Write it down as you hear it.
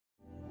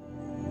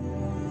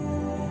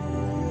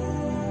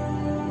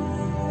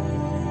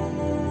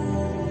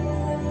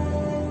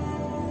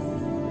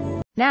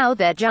Now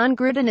that Jon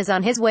Gruden is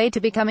on his way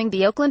to becoming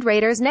the Oakland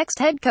Raiders' next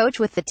head coach,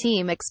 with the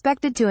team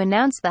expected to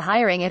announce the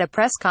hiring at a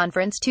press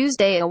conference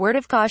Tuesday, a word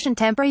of caution: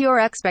 temper your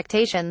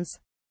expectations.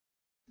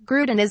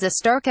 Gruden is a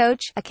star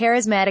coach, a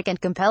charismatic and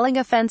compelling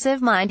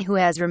offensive mind who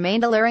has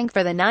remained alluring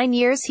for the 9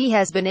 years he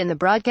has been in the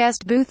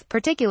broadcast booth,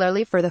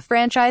 particularly for the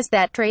franchise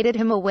that traded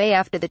him away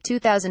after the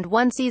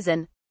 2001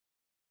 season.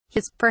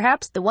 He's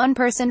perhaps the one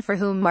person for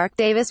whom Mark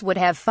Davis would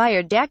have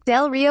fired Jack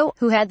Del Rio,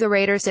 who had the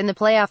Raiders in the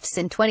playoffs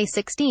in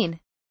 2016.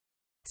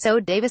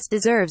 So Davis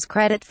deserves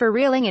credit for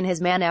reeling in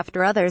his man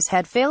after others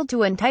had failed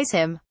to entice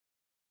him.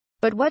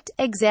 But what,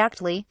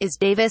 exactly, is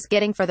Davis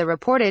getting for the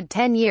reported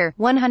 10-year,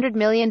 $100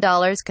 million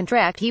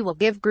contract he will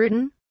give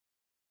Gruden?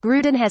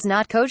 Gruden has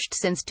not coached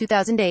since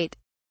 2008.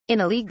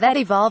 In a league that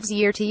evolves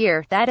year to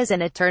year, that is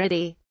an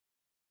eternity.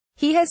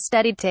 He has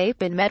studied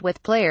tape and met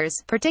with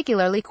players,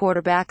 particularly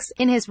quarterbacks,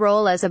 in his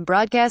role as a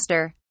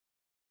broadcaster.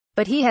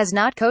 But he has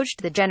not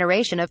coached the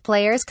generation of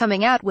players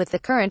coming out with the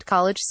current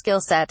college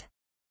skill set.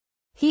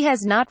 He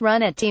has not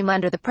run a team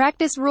under the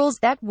practice rules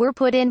that were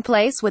put in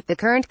place with the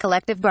current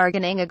collective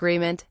bargaining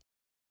agreement.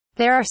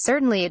 There are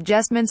certainly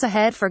adjustments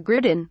ahead for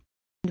Gruden.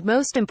 And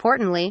most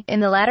importantly, in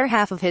the latter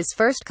half of his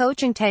first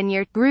coaching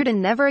tenure, Gruden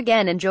never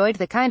again enjoyed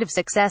the kind of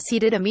success he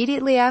did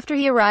immediately after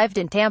he arrived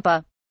in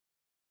Tampa.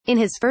 In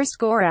his first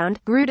go-around,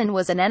 Gruden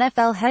was an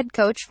NFL head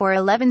coach for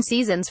 11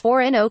 seasons,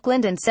 4 in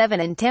Oakland and 7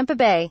 in Tampa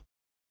Bay.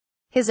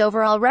 His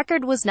overall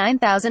record was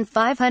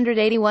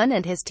 9,581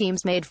 and his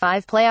teams made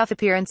 5 playoff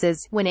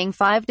appearances, winning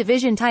 5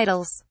 division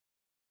titles.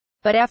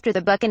 But after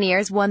the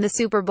Buccaneers won the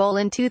Super Bowl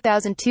in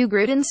 2002,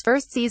 Gruden's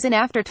first season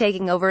after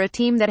taking over a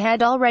team that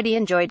had already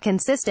enjoyed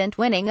consistent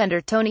winning under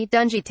Tony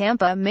Dungy,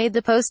 Tampa made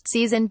the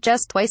postseason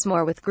just twice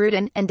more with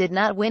Gruden, and did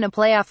not win a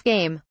playoff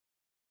game.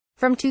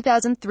 From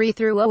 2003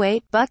 through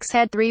 2008, Bucs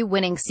had 3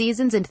 winning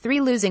seasons and 3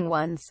 losing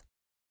ones.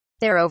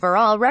 Their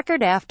overall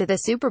record after the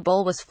Super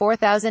Bowl was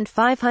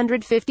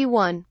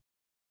 4,551.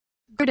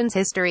 Gruden's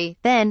history,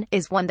 then,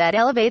 is one that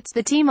elevates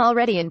the team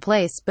already in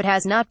place, but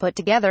has not put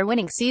together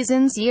winning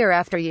seasons year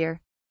after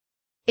year.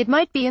 It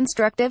might be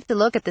instructive to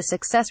look at the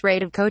success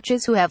rate of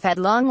coaches who have had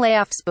long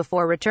layoffs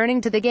before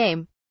returning to the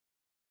game.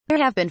 There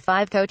have been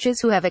 5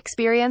 coaches who have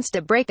experienced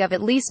a break of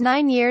at least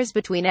 9 years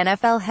between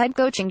NFL head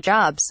coaching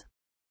jobs.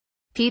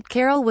 Pete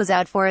Carroll was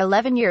out for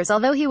 11 years,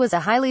 although he was a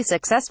highly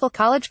successful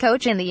college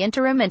coach in the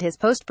interim, and his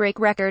post-break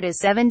record is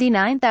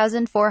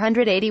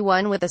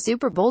 79,481 with a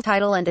Super Bowl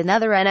title and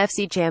another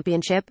NFC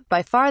championship,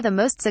 by far the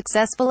most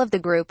successful of the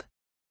group.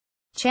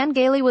 Chan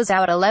Gailey was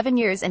out 11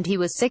 years and he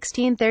was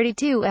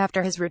 1632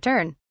 after his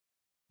return.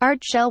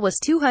 Art Shell was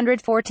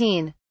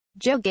 214.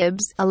 Joe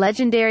Gibbs, a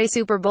legendary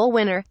Super Bowl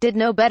winner, did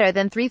no better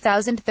than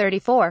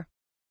 3,034.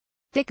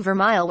 Dick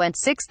Vermeil went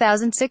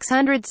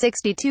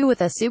 6,662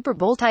 with a Super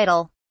Bowl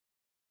title.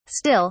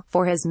 Still,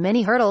 for as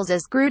many hurdles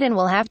as Gruden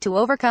will have to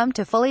overcome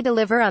to fully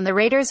deliver on the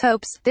Raiders'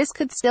 hopes, this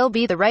could still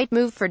be the right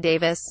move for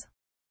Davis.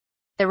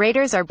 The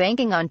Raiders are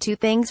banking on 2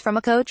 things from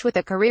a coach with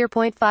a career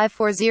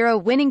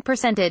 .540 winning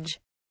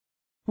percentage.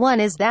 One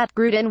is that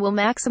Gruden will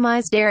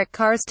maximize Derek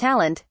Carr's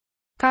talent.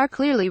 Carr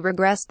clearly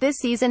regressed this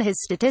season.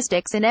 His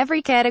statistics in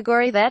every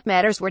category that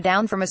matters were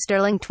down from a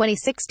sterling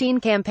 2016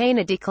 campaign,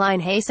 a decline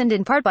hastened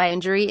in part by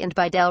injury and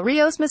by Del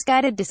Rio's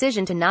misguided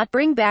decision to not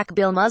bring back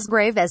Bill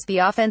Musgrave as the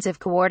offensive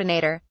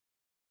coordinator.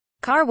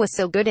 Carr was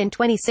so good in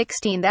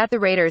 2016 that the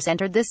Raiders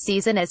entered this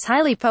season as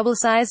highly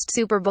publicized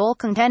Super Bowl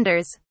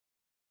contenders.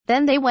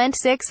 Then they went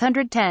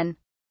 610.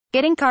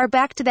 Getting Carr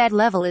back to that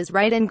level is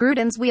right in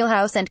Gruden's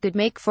wheelhouse and could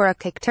make for a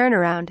quick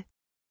turnaround.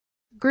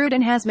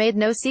 Gruden has made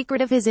no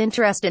secret of his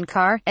interest in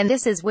Carr, and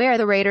this is where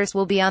the Raiders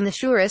will be on the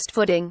surest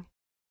footing.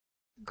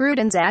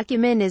 Gruden's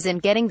acumen is in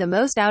getting the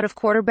most out of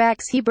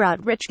quarterbacks. He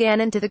brought Rich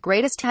Gannon to the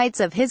greatest heights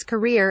of his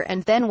career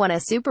and then won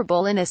a Super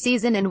Bowl in a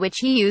season in which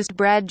he used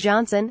Brad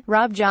Johnson,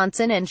 Rob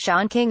Johnson and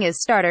Sean King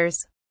as starters.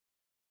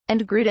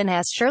 And Gruden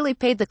has surely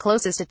paid the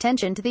closest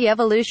attention to the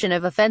evolution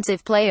of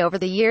offensive play over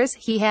the years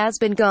he has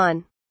been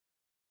gone.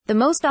 The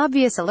most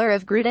obvious allure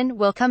of Gruden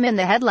will come in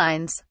the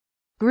headlines.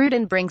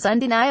 Gruden brings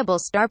undeniable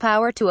star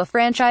power to a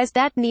franchise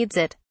that needs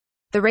it.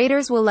 The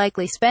Raiders will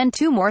likely spend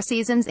 2 more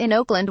seasons in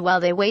Oakland while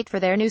they wait for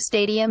their new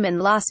stadium in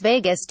Las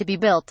Vegas to be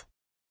built.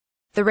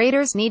 The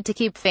Raiders need to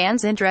keep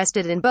fans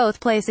interested in both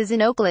places.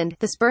 In Oakland,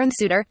 the spurned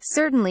suitor,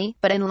 certainly,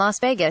 but in Las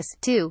Vegas,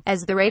 too,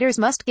 as the Raiders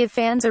must give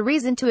fans a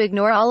reason to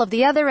ignore all of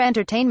the other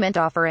entertainment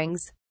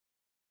offerings.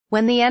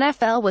 When the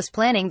NFL was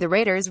planning the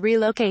Raiders'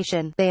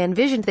 relocation, they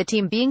envisioned the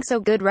team being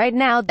so good right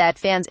now that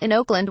fans in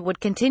Oakland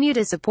would continue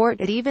to support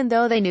it even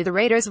though they knew the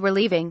Raiders were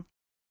leaving.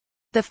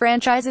 The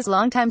franchise's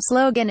longtime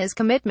slogan is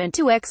commitment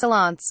to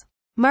excellence.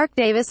 Mark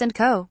Davis and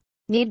co.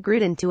 need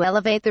Gruden to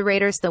elevate the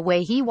Raiders the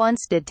way he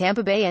once did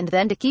Tampa Bay, and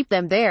then to keep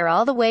them there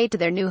all the way to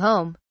their new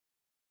home.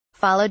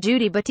 Follow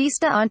Judy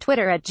Batista on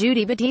Twitter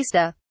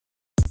 @JudyBatista.